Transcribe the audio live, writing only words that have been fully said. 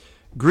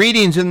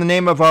Greetings in the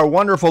name of our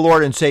wonderful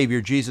Lord and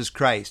Savior, Jesus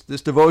Christ.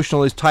 This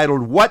devotional is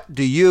titled, What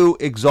Do You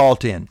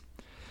Exalt In?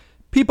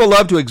 People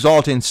love to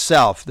exalt in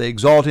self. They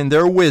exalt in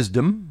their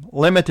wisdom,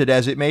 limited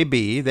as it may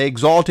be. They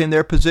exalt in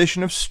their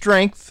position of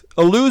strength,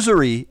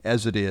 illusory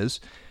as it is.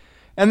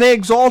 And they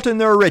exalt in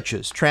their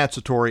riches,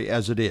 transitory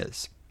as it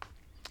is.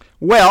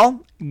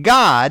 Well,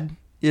 God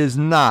is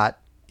not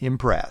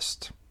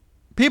impressed.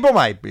 People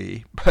might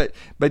be,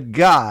 but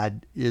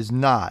God is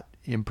not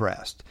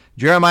impressed.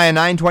 Jeremiah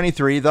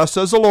 9:23, Thus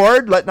says the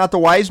Lord, Let not the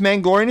wise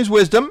man glory in his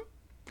wisdom,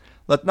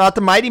 let not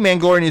the mighty man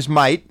glory in his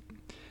might,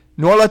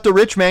 nor let the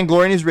rich man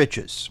glory in his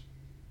riches.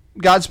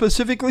 God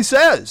specifically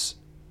says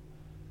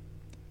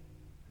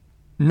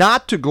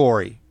not to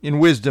glory in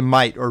wisdom,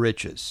 might, or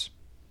riches.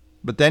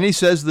 But then he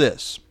says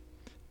this,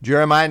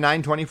 Jeremiah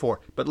 9:24,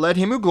 But let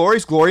him who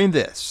glories glory in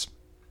this,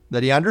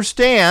 that he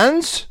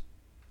understands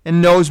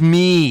and knows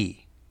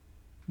me,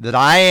 that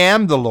I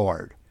am the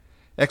Lord,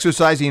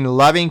 exercising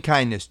loving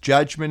kindness,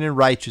 judgment, and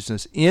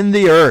righteousness in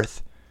the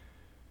earth.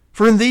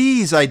 For in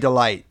these I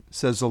delight,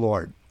 says the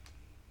Lord.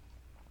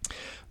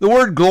 The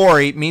word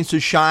glory means to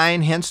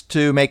shine, hence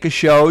to make a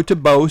show, to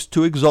boast,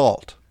 to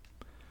exalt.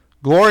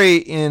 Glory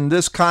in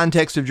this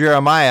context of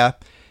Jeremiah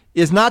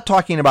is not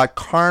talking about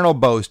carnal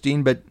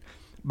boasting, but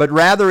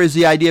rather is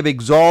the idea of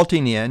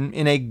exalting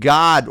in a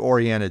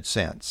God-oriented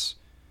sense.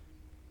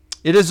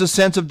 It is a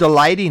sense of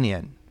delighting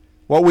in.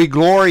 What we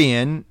glory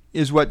in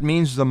is what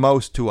means the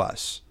most to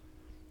us.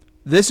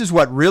 This is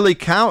what really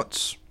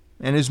counts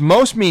and is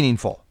most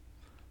meaningful.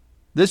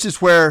 This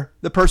is where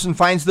the person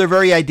finds their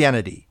very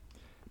identity.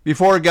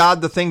 Before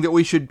God, the thing that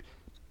we should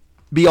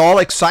be all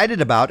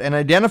excited about and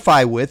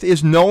identify with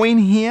is knowing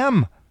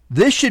Him.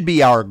 This should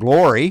be our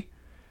glory.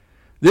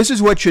 This is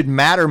what should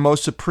matter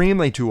most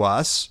supremely to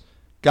us.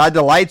 God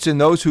delights in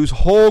those whose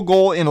whole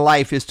goal in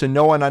life is to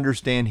know and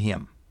understand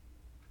Him.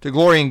 To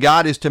glory in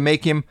God is to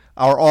make Him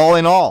our all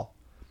in all.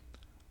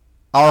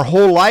 Our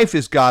whole life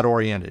is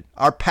God-oriented.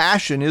 Our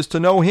passion is to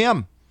know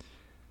Him.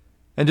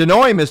 And to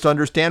know Him is to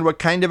understand what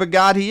kind of a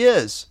God He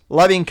is.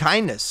 Loving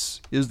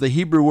kindness is the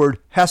Hebrew word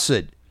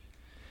hesed,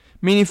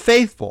 meaning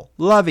faithful,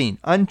 loving,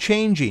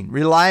 unchanging,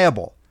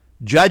 reliable.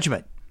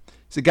 Judgment.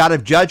 He's the God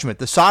of judgment,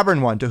 the sovereign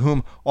one to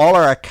whom all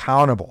are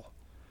accountable.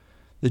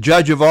 The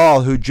judge of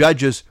all, who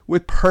judges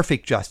with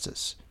perfect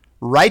justice.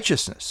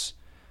 Righteousness.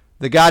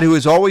 The God who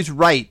is always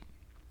right,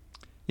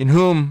 in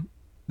whom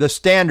the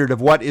standard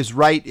of what is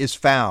right is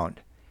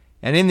found,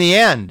 and in the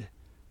end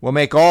will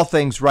make all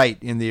things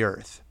right in the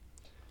earth.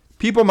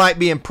 People might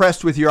be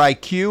impressed with your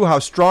IQ, how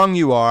strong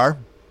you are,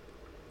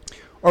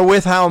 or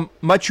with how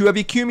much you have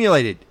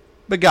accumulated,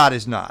 but God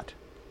is not.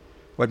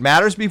 What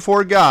matters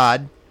before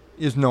God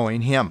is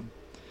knowing Him.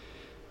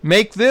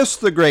 Make this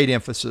the great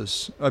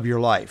emphasis of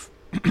your life.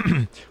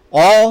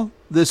 All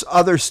this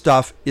other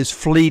stuff is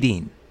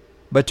fleeting,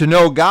 but to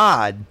know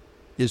God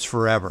is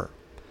forever.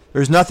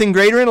 There's nothing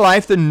greater in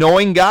life than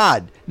knowing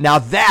God. Now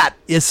that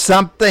is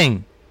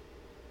something.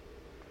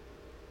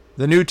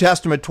 The New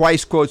Testament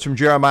twice quotes from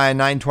Jeremiah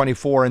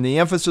 9:24, and the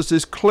emphasis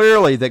is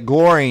clearly that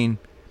glorying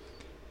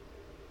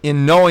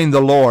in knowing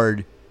the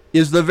Lord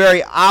is the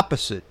very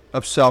opposite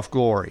of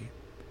self-glory.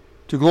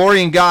 To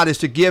glory in God is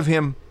to give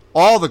Him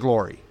all the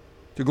glory.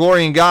 To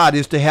glory in God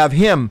is to have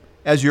Him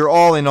as your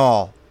all in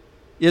all.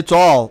 It's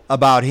all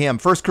about Him.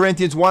 1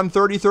 Corinthians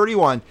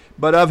 1:30-31,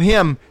 But of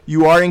Him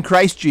you are in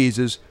Christ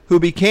Jesus, who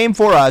became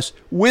for us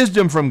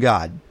wisdom from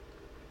God,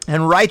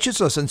 and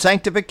righteousness and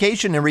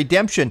sanctification and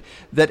redemption,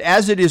 that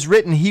as it is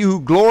written, He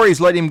who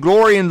glories, let him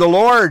glory in the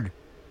Lord.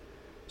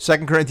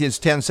 2 Corinthians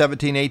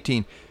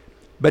 10:17-18,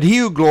 But he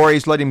who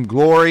glories, let him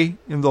glory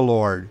in the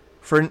Lord.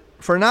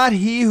 For not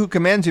he who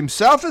commends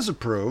himself is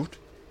approved,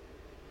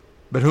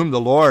 but whom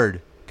the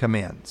Lord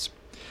commends.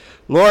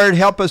 Lord,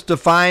 help us to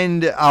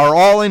find our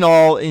all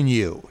in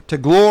You, to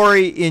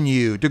glory in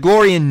You, to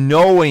glory in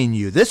knowing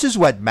You. This is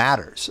what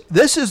matters.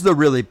 This is the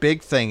really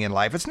big thing in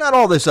life. It's not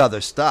all this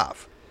other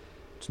stuff.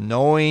 It's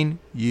knowing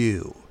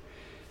You.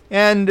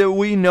 And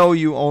we know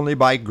You only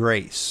by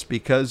grace,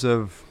 because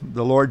of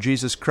the Lord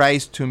Jesus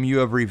Christ, whom You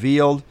have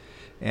revealed.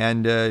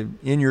 And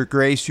in Your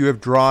grace You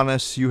have drawn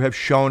us, You have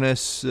shown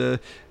us.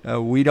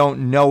 We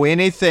don't know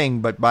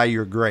anything but by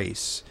Your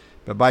grace.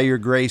 But by Your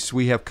grace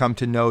we have come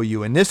to know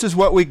You. And this is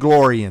what we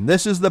glory in.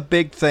 This is the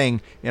big thing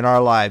in our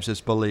lives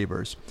as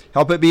believers.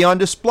 Help it be on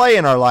display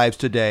in our lives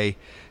today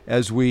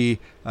as we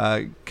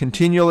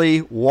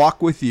continually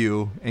walk with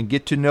You and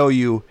get to know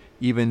You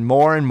even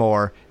more and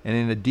more and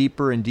in a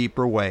deeper and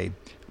deeper way.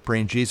 I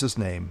pray in Jesus'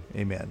 name,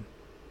 amen.